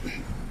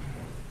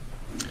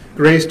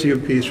Grace to you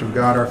and peace from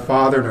God our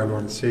Father and our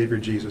Lord and Savior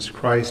Jesus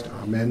Christ.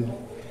 Amen.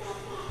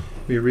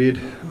 We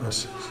read a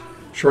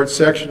short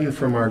section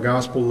from our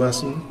gospel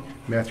lesson,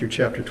 Matthew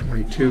chapter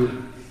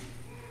 22.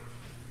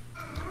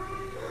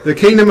 The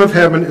kingdom of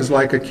heaven is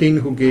like a king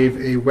who gave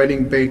a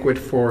wedding banquet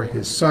for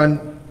his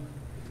son.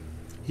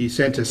 He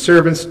sent his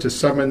servants to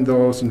summon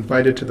those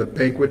invited to the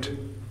banquet,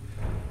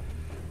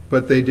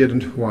 but they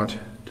didn't want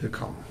to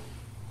come.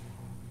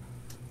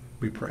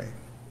 We pray.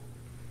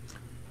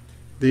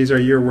 These are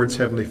your words,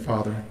 Heavenly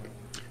Father.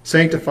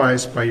 Sanctify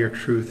us by your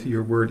truth.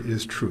 Your word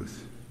is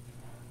truth.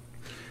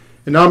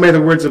 And now may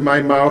the words of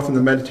my mouth and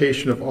the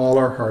meditation of all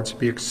our hearts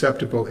be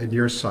acceptable in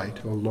your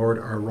sight, O Lord,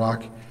 our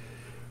rock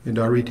and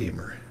our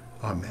Redeemer.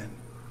 Amen.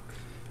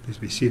 Please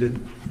be seated.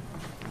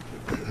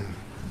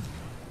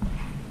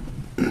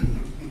 In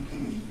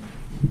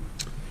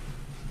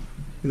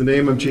the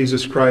name of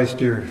Jesus Christ,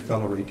 dear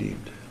fellow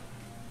redeemed.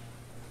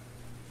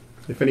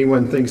 If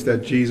anyone thinks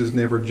that Jesus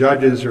never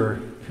judges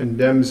or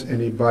condemns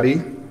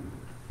anybody,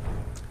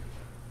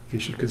 he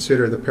should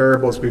consider the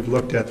parables we've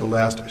looked at the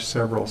last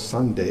several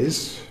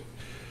Sundays.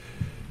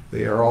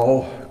 They are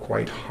all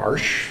quite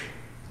harsh,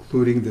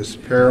 including this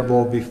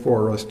parable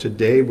before us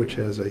today, which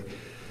has a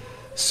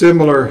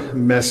similar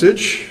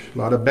message. A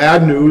lot of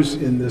bad news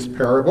in this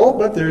parable,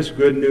 but there's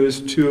good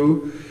news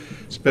too,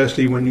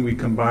 especially when we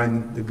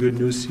combine the good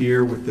news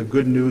here with the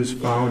good news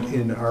found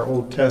in our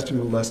Old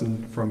Testament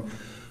lesson from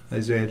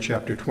Isaiah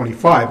chapter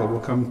 25, but we'll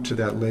come to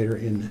that later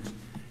in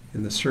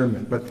the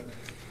sermon. But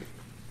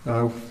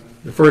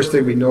the first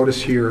thing we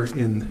notice here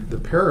in the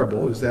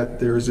parable is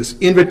that there is this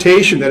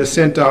invitation that is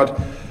sent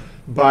out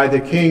by the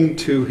king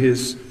to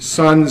his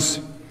son's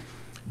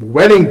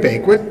wedding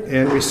banquet,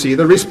 and we see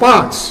the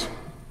response.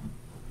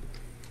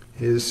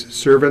 He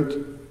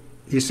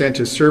sent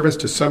his servants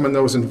to summon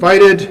those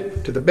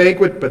invited to the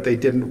banquet, but they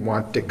didn't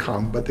want to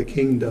come. But the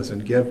king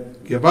doesn't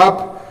give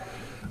up.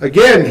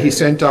 Again, he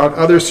sent out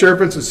other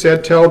servants and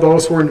said, "Tell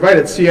those who are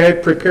invited, see, I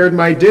have prepared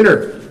my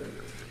dinner.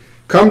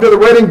 Come to the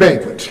wedding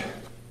banquet."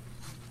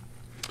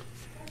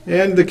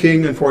 And the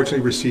king,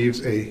 unfortunately,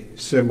 receives a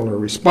similar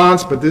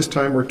response, but this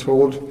time we're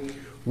told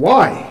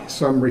why.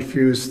 Some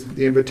refused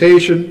the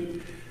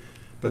invitation,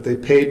 but they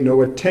paid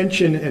no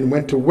attention and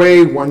went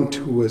away, one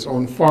to his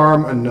own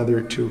farm, another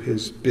to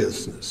his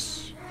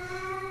business.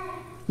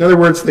 In other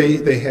words,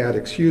 they had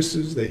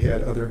excuses, they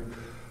had other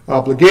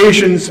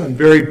obligations. I'm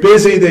very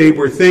busy, they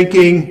were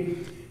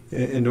thinking,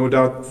 and no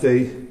doubt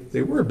they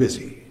were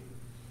busy.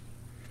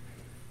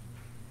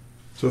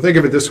 So think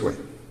of it this way.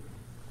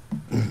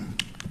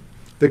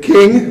 The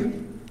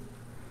king,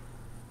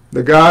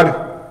 the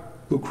God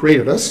who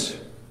created us,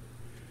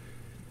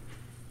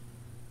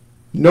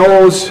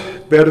 knows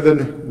better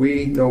than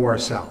we know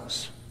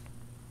ourselves.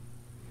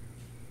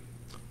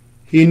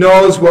 He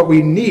knows what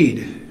we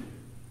need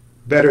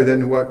better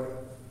than what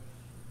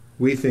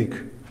we think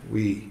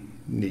we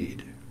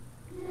need.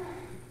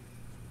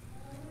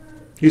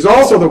 He's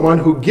also the one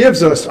who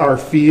gives us our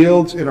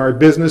fields and our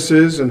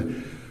businesses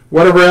and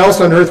whatever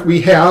else on earth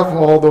we have,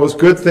 all those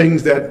good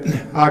things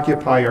that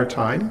occupy our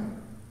time.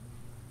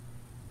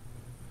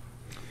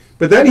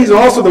 But then he's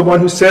also the one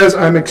who says,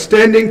 I'm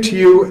extending to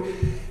you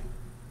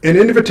an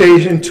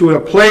invitation to a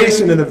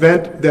place and an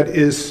event that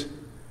is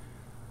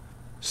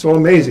so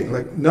amazing,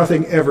 like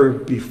nothing ever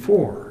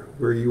before,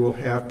 where you will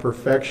have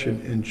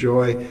perfection and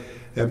joy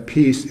and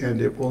peace,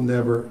 and it will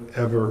never,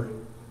 ever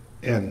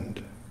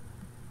end.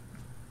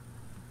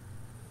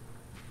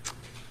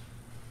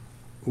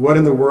 What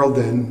in the world,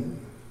 then,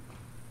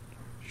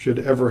 should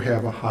ever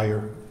have a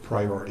higher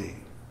priority?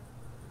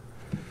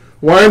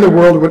 Why in the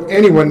world would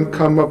anyone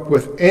come up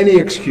with any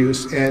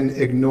excuse and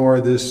ignore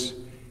this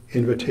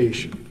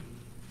invitation?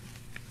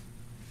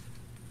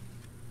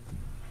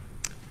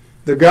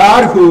 The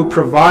God who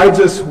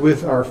provides us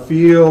with our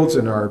fields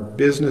and our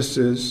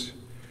businesses,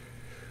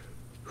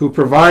 who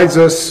provides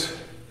us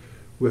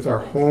with our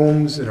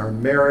homes and our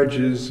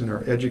marriages and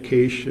our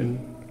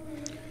education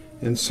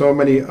and so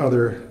many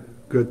other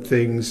good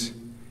things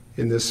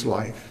in this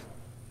life.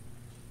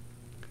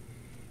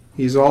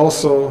 He's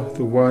also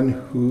the one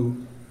who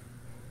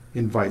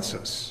invites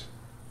us.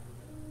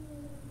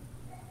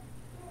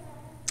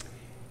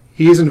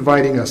 He's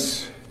inviting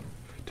us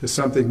to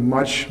something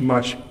much,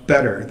 much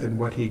better than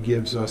what he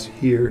gives us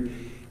here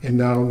and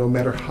now, no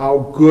matter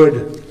how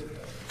good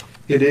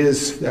it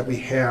is that we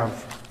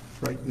have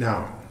right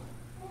now.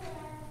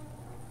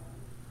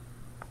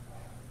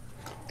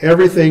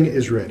 Everything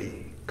is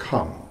ready.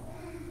 Come.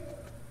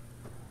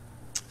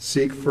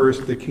 Seek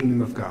first the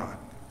kingdom of God.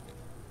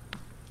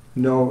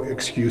 No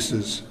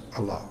excuses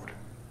allowed.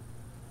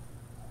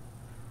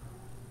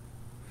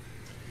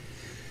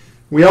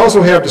 We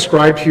also have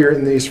described here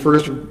in these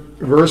first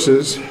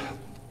verses,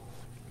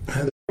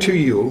 to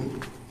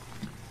you,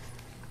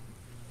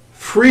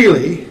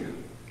 freely,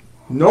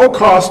 no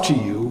cost to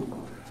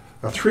you,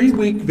 a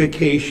 3-week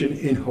vacation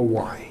in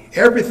Hawaii.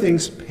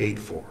 Everything's paid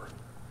for.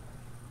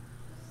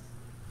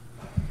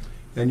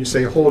 And you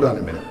say, hold on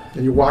a minute.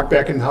 And you walk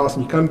back in the house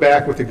and you come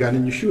back with a gun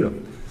and you shoot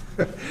him.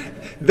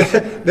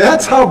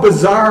 That's how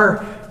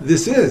bizarre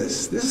this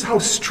is. This is how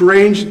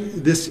strange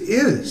this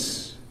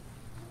is.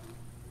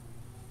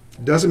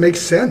 It doesn't make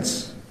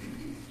sense.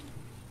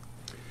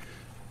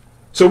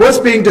 So what's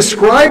being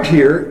described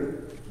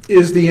here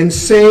is the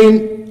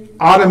insane,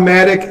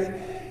 automatic,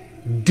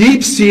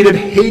 deep-seated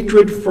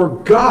hatred for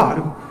God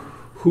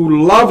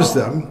who loves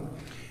them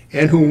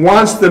and who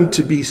wants them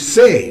to be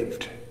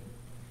saved.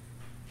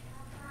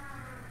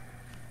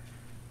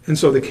 And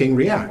so the king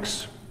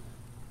reacts.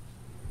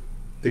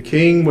 The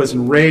king was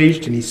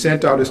enraged, and he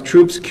sent out his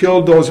troops,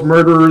 killed those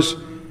murderers,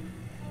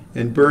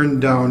 and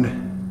burned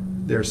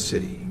down their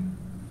city.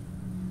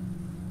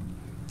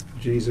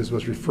 Jesus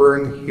was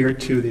referring here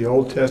to the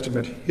Old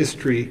Testament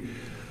history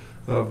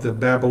of the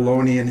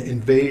Babylonian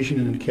invasion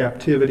and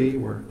captivity,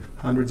 where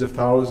hundreds of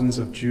thousands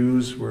of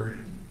Jews were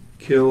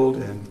killed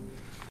and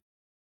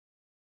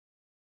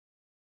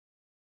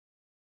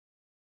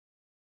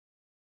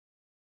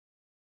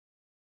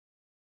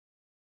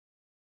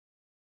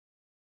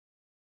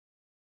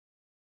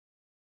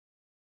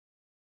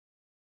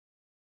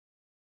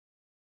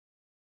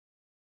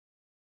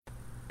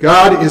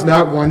God is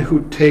not one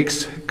who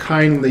takes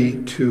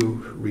kindly to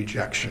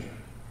rejection.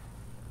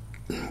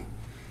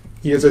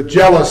 He is a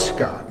jealous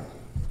God,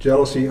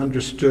 jealousy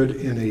understood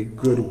in a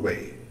good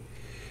way.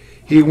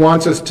 He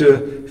wants us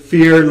to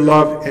fear,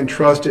 love, and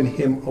trust in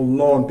him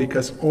alone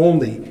because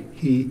only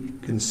he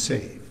can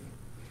save.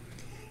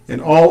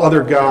 And all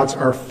other gods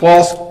are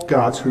false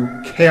gods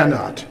who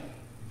cannot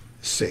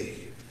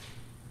save.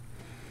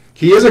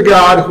 He is a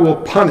God who will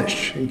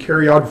punish and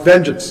carry out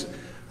vengeance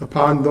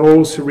upon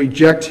those who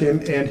reject him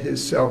and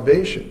his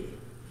salvation.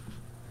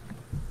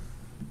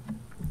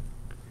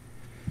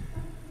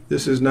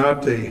 This is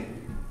not a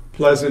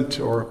pleasant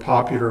or a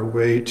popular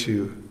way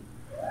to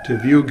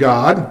view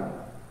God,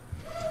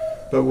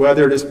 but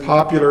whether it is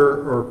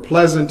popular or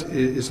pleasant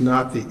is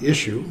not the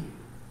issue.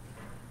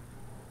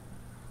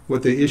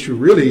 What the issue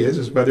really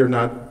is whether or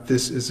not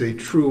this is a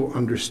true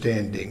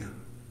understanding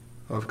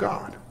of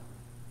God.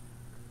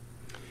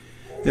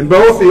 And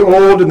both the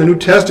Old and the New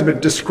Testament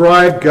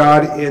describe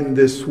God in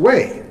this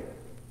way.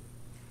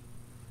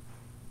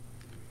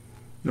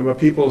 But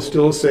people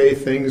still say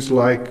things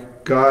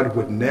like, God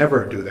would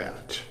never do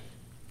that.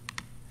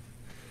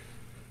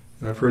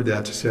 And I've heard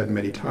that said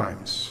many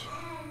times.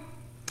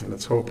 And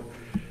let's hope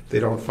they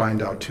don't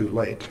find out too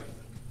late.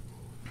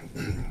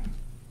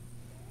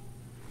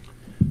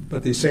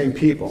 But these same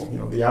people,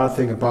 the odd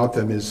thing about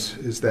them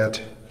is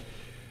that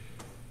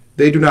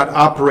they do not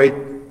operate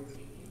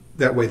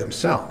that way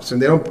themselves.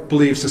 And they don't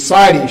believe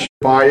society should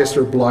bias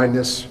or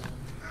blindness.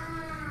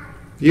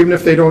 Even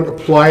if they don't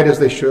apply it as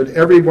they should,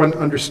 everyone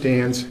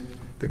understands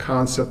the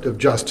concept of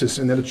justice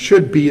and that it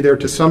should be there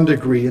to some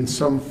degree in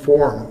some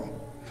form.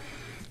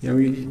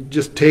 You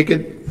just take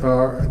it,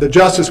 the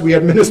justice we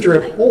administer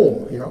at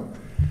home,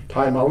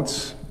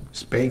 timeouts,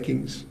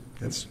 spankings,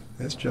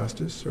 that's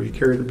justice. Or you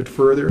carry it a bit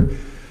further,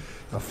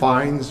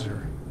 fines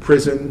or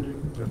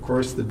prison, and of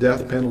course the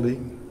death penalty.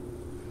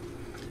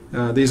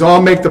 These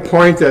all make the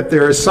point that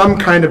there is some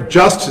kind of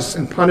justice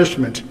and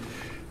punishment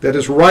that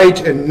is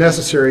right and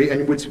necessary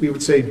and which we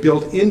would say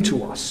built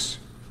into us.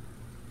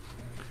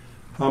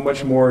 How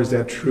much more is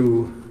that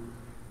true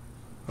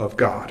of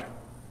God,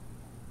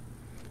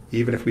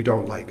 even if we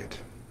don't like it?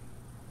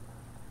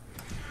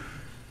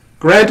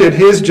 Granted,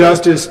 his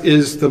justice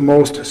is the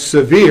most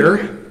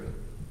severe,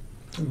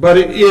 but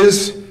it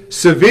is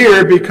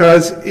severe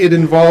because it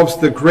involves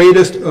the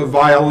greatest of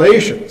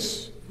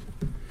violations: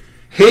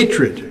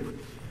 hatred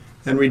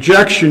and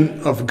rejection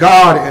of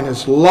God and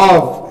his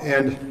love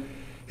and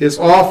his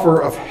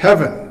offer of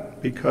heaven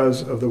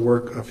because of the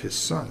work of his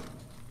Son.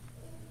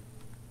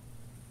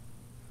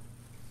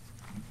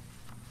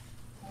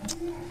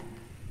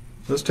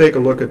 Let's take a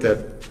look at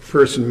that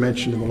person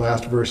mentioned in the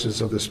last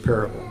verses of this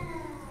parable.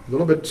 A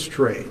little bit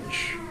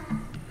strange.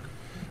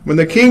 When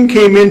the king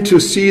came in to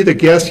see the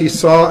guest, he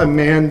saw a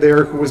man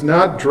there who was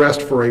not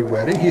dressed for a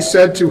wedding. He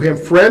said to him,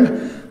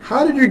 "Friend,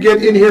 how did you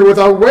get in here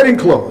without wedding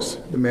clothes?"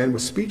 The man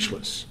was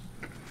speechless.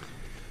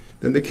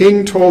 Then the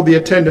king told the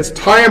attendants,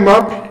 "Tie him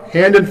up,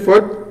 hand and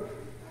foot,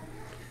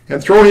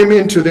 and throw him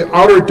into the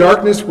outer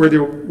darkness where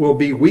there will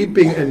be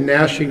weeping and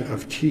gnashing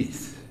of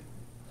teeth."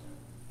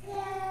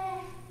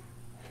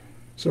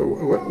 So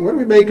what do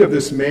we make of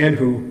this man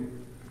who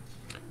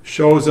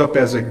shows up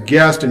as a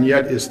guest and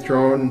yet is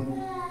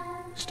thrown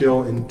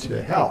still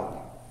into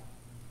hell?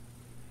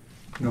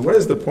 Now, what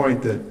is the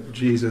point that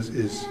Jesus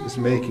is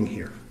making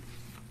here?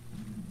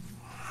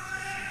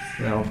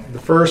 Well, the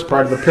first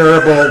part of the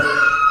parable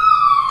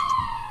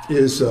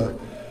is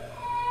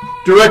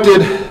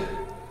directed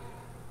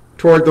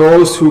toward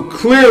those who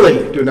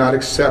clearly do not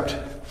accept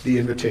the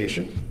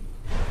invitation.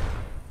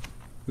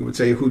 We would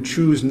say who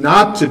choose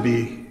not to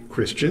be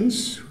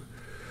Christians,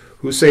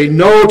 who say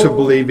no to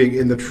believing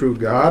in the true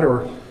God,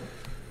 or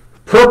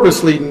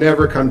purposely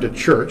never come to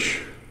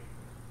church.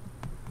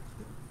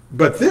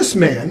 But this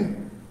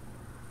man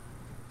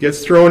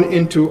gets thrown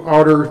into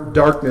outer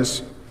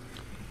darkness.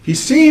 He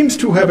seems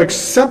to have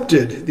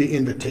accepted the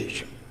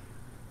invitation.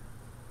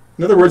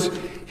 In other words,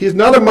 he's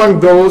not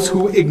among those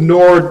who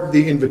ignored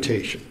the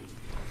invitation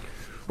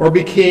or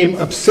became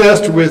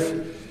obsessed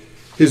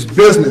with his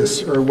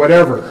business or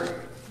whatever,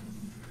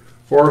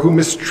 or who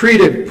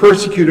mistreated,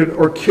 persecuted,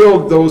 or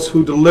killed those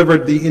who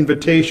delivered the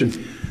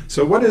invitation.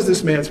 So what is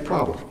this man's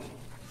problem?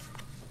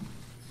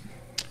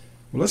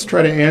 Well, let's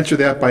try to answer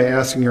that by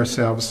asking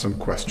ourselves some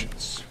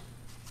questions.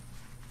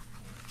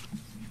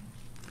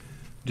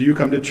 Do you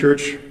come to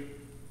church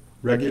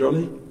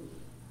regularly?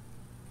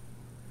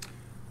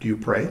 Do you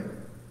pray?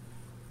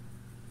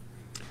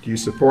 Do you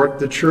support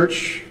the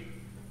church?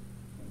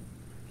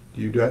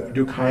 Do you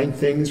do kind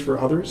things for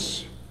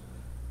others?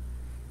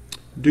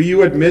 Do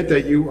you admit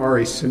that you are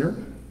a sinner?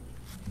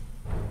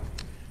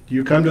 Do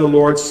you come to the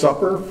Lord's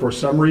Supper for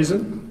some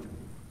reason?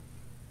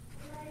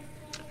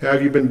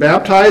 Have you been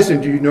baptized,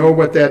 and do you know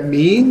what that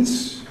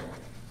means?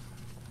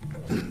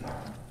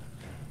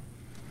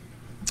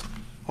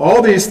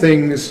 All these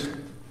things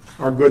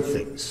are good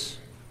things.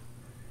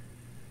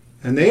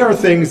 And they are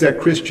things that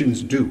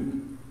Christians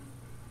do.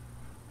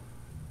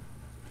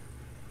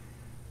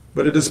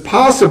 But it is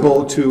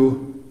possible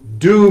to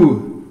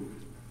do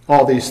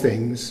all these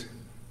things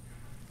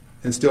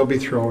and still be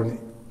thrown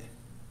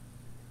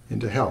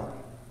into hell.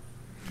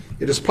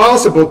 It is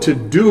possible to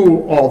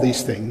do all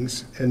these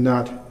things and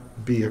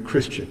not be a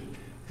Christian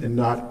and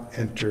not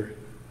enter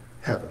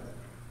heaven.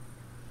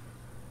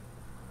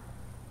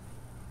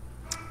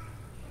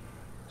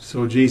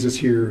 So Jesus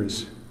here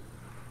is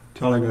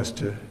telling us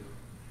to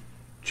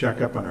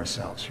check up on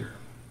ourselves here.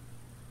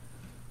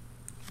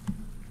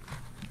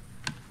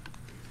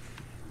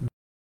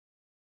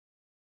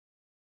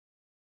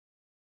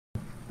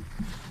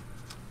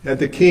 At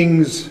the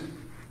king's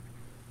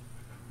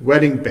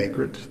wedding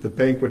banquet, the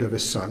banquet of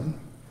his son,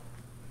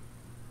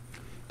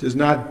 does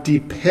not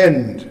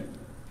depend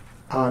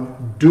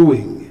on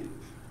doing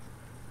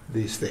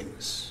these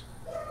things.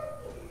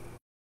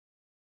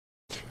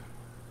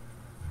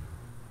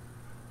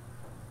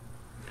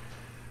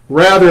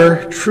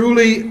 Rather,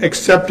 truly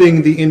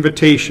accepting the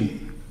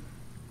invitation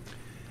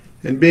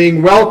and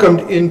being welcomed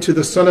into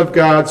the Son of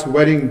God's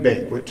wedding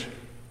banquet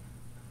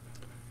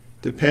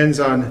depends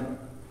on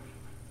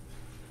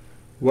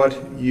what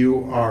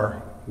you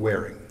are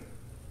wearing.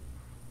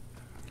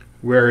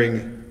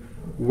 Wearing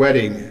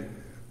wedding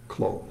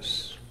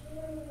clothes.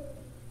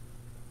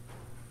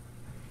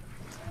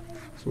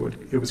 So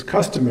it was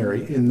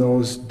customary in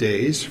those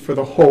days for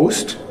the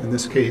host, in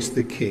this case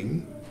the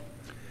king,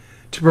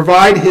 to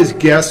provide his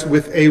guests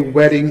with a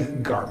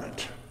wedding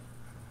garment.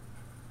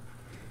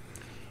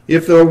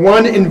 If the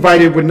one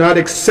invited would not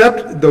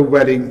accept the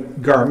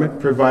wedding garment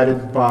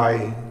provided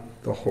by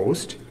the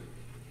host,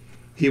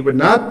 he would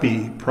not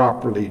be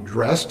properly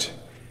dressed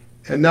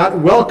and not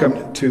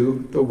welcomed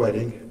to the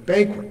wedding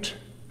banquet.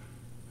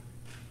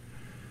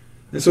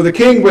 And so the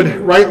king would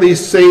rightly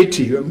say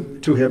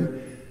to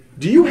him,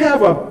 "Do you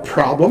have a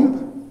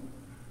problem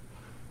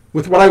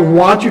with what I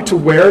want you to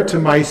wear to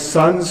my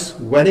son's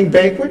wedding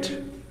banquet?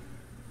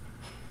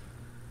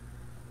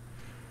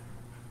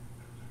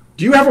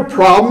 Do you have a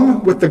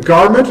problem with the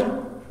garment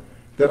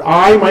that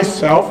I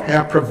myself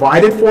have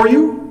provided for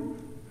you?"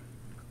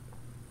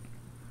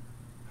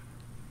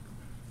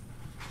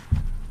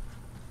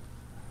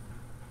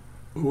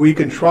 We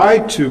can try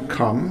to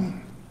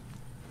come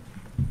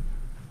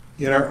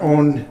in our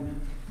own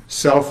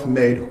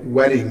self-made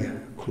wedding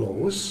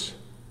clothes,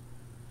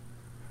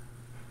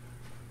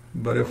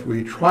 but if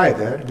we try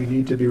that, we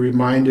need to be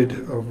reminded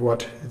of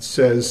what it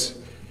says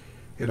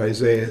in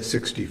Isaiah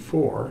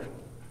 64.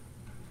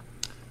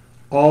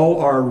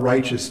 All our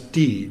righteous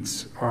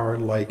deeds are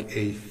like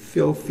a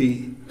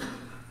filthy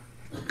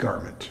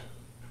garment.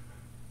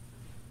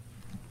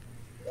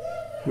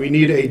 We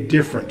need a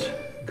different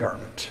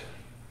garment.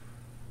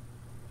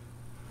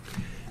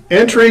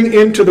 Entering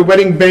into the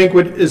wedding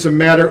banquet is a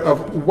matter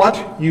of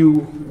what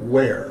you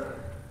wear.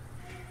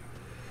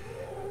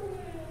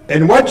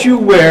 And what you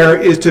wear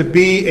is to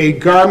be a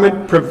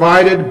garment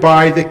provided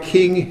by the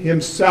king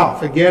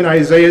himself. Again,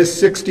 Isaiah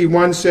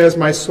 61 says,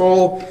 "My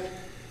soul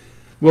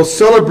will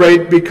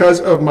celebrate because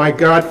of my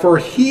God, for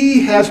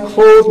he has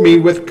clothed me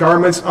with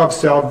garments of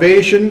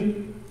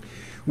salvation,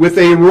 with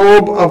a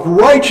robe of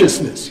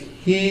righteousness.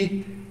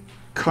 He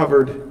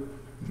covered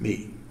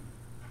me."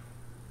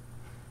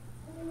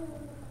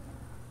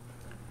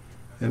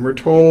 And we're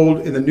told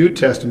in the New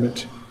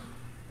Testament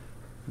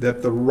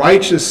that the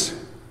righteous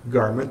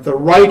garment, the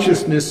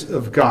righteousness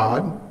of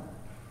God,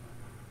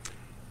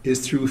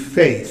 is through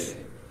faith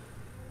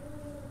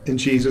in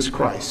Jesus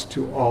Christ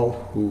to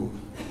all who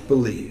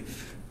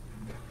believe.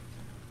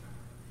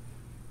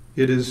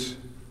 It is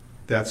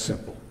that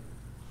simple.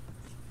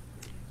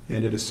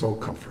 And it is so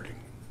comforting.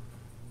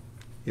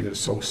 It is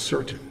so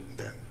certain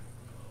then.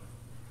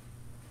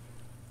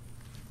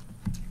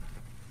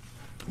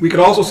 We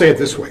could also say it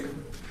this way.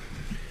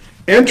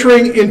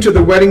 Entering into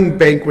the wedding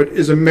banquet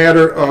is a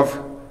matter of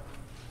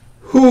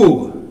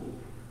who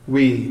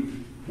we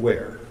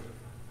wear.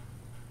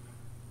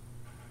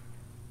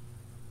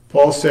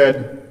 Paul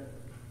said,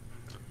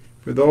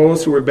 "For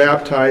those who were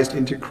baptized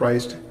into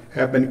Christ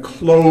have been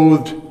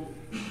clothed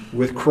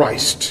with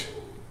Christ.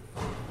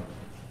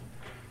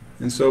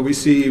 And so we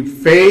see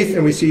faith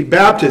and we see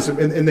baptism,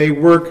 and they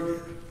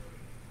work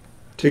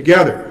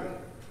together.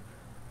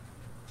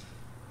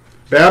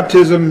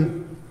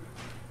 Baptism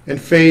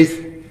and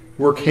faith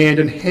work hand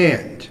in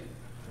hand.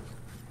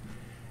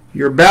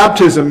 Your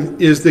baptism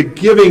is the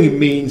giving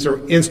means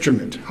or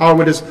instrument, how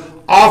it is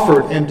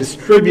offered and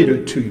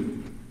distributed to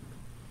you.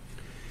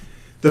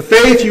 The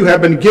faith you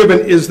have been given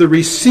is the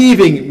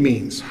receiving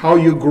means, how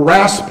you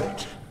grasp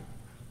it.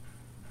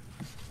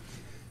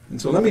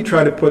 And so let me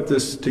try to put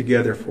this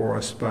together for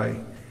us by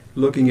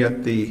looking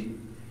at the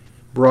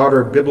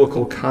broader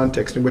biblical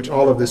context in which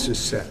all of this is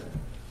set,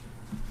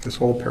 this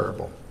whole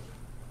parable.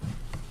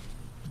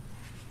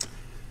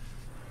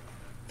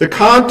 The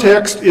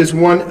context is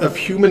one of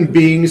human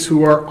beings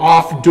who are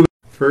off doing.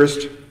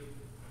 First,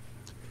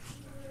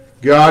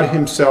 God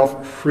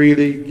himself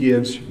freely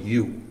gives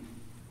you,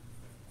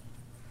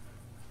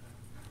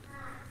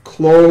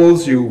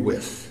 clothes you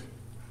with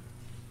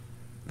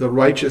the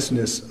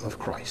righteousness of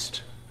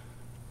Christ.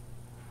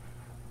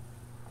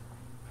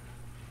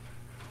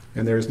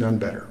 And there is none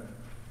better.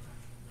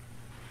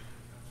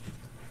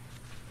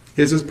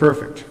 His is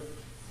perfect,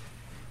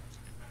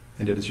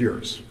 and it is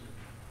yours.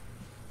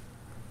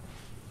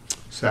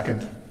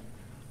 Second,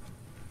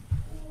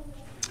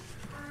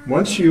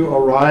 once you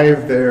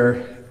arrive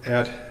there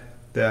at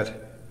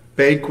that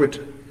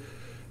banquet,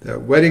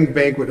 that wedding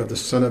banquet of the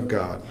Son of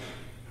God,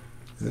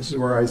 and this is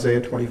where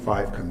Isaiah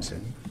 25 comes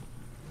in,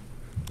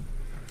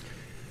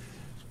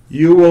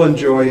 you will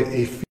enjoy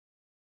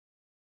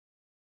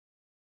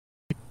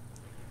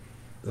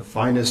the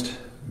finest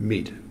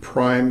meat,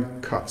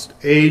 prime cuts,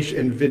 aged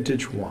and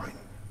vintage wine.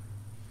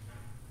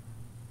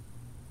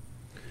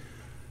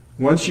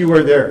 Once you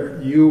are there,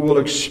 you will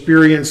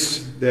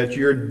experience that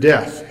your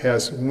death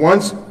has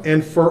once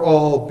and for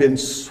all been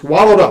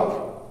swallowed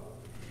up.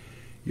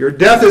 Your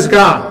death is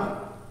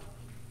gone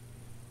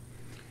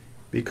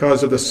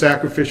because of the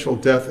sacrificial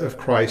death of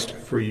Christ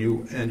for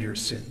you and your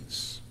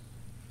sins.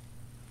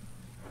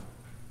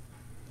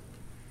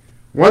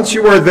 Once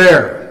you are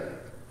there,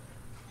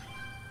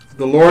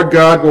 the Lord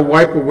God will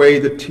wipe away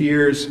the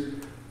tears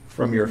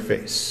from your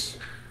face.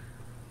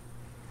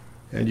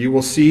 And you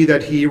will see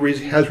that he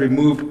has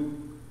removed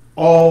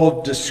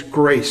all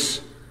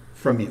disgrace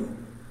from you,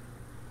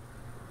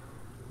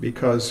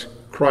 because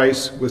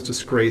Christ was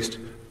disgraced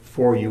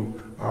for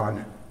you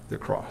on the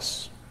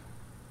cross.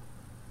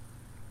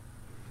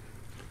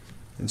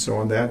 And so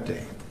on that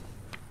day,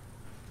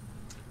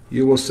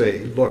 you will say,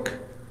 look,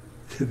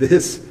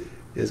 this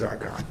is our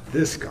God.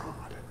 This God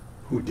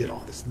who did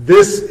all this.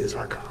 This is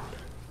our God.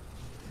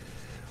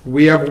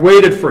 We have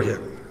waited for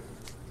him,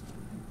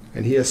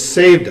 and he has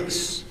saved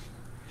us.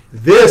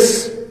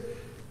 This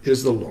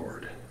is the Lord.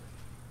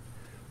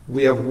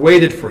 We have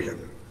waited for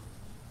him.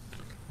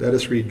 Let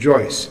us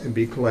rejoice and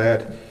be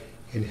glad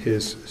in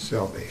his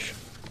salvation.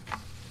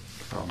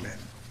 Amen.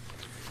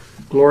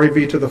 Glory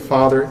be to the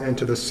Father, and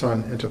to the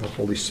Son, and to the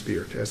Holy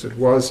Spirit, as it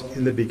was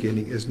in the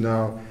beginning, is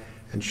now,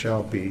 and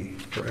shall be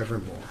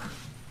forevermore.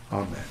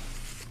 Amen.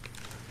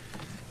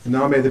 And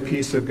now may the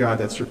peace of God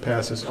that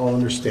surpasses all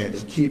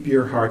understanding keep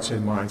your hearts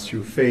and minds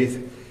through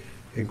faith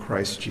in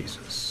Christ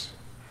Jesus.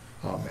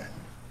 Amen.